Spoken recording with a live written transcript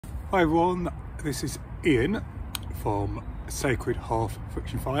Hi everyone, this is Ian from Sacred Hearth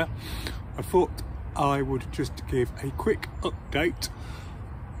Friction Fire. I thought I would just give a quick update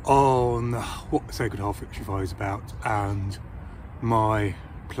on what Sacred Hearth Friction Fire is about and my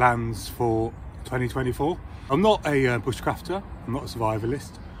plans for 2024. I'm not a bushcrafter, I'm not a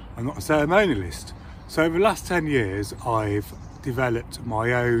survivalist, I'm not a ceremonialist. So over the last 10 years I've developed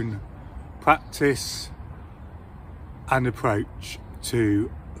my own practice and approach to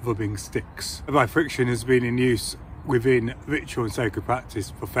rubbing sticks. My friction has been in use within ritual and sacred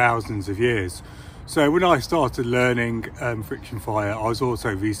practice for thousands of years. So when I started learning friction fire, I was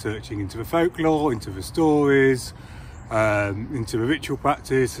also researching into the folklore, into the stories, into the ritual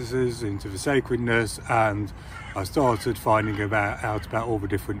practices, into the sacredness, and I started finding out about all the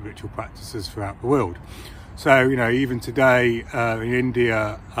different ritual practices throughout the world. So, you know, even today in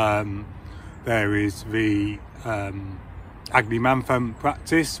India, there is the Agni Mantham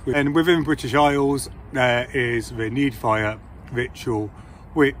practice, and within British Isles there is the Neid fire ritual,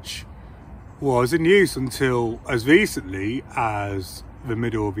 which was in use until as recently as the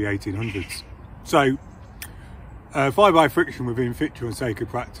middle of the 1800s. So fire by friction within ritual and sacred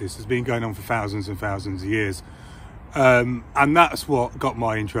practice has been going on for thousands and thousands of years, and that's what got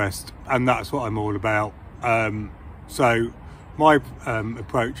my interest, and that's what I'm all about. So my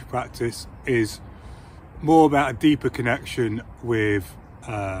approach to practice is more about a deeper connection with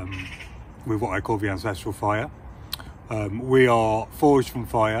what I call the ancestral fire. We are forged from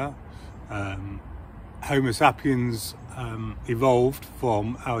fire. Homo sapiens evolved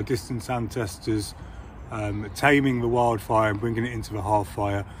from our distant ancestors taming the wildfire and bringing it into the hearth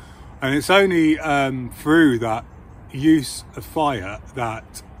fire. And it's only through that use of fire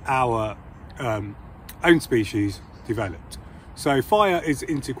that our own species developed. So fire is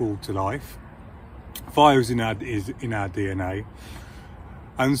integral to life. Fire is in our DNA,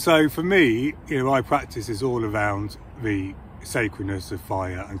 and so for me, you know, my practice is all around the sacredness of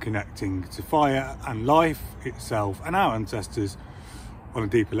fire and connecting to fire and life itself and our ancestors on a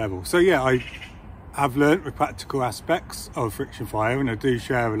deeper level. So yeah, I have learnt the practical aspects of friction fire, and I do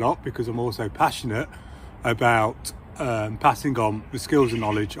share a lot because I'm also passionate about passing on the skills and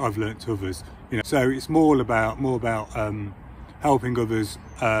knowledge I've learnt to others. You know, so it's more about helping others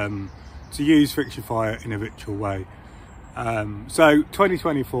to use friction fire in a ritual way. So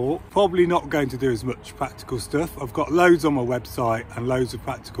 2024, probably not going to do as much practical stuff. I've got loads on my website and loads of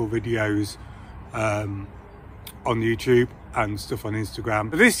practical videos on YouTube and stuff on Instagram.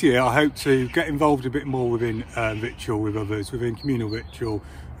 But this year I hope to get involved a bit more within ritual with others, within communal ritual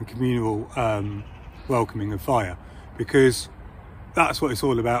and communal welcoming of fire, because that's what it's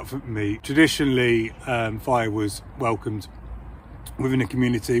all about for me. Traditionally, fire was welcomed within a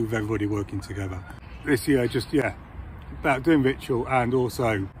community with everybody working together. This year, just about doing ritual and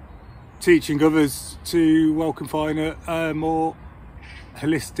also teaching others to welcome fire in a more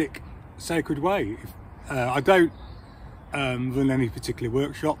holistic, sacred way. I don't run any particular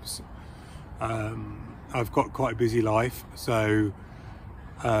workshops. I've got quite a busy life, so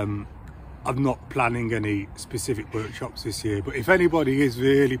I'm not planning any specific workshops this year. But if anybody is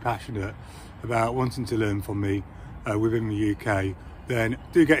really passionate about wanting to learn from me within the UK, then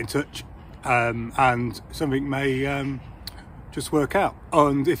do get in touch, and something may just work out.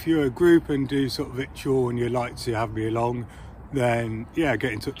 And if you're a group and do sort of ritual and you'd like to have me along, then yeah,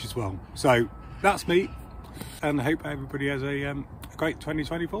 get in touch as well. So that's me, and I hope everybody has a great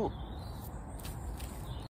 2024.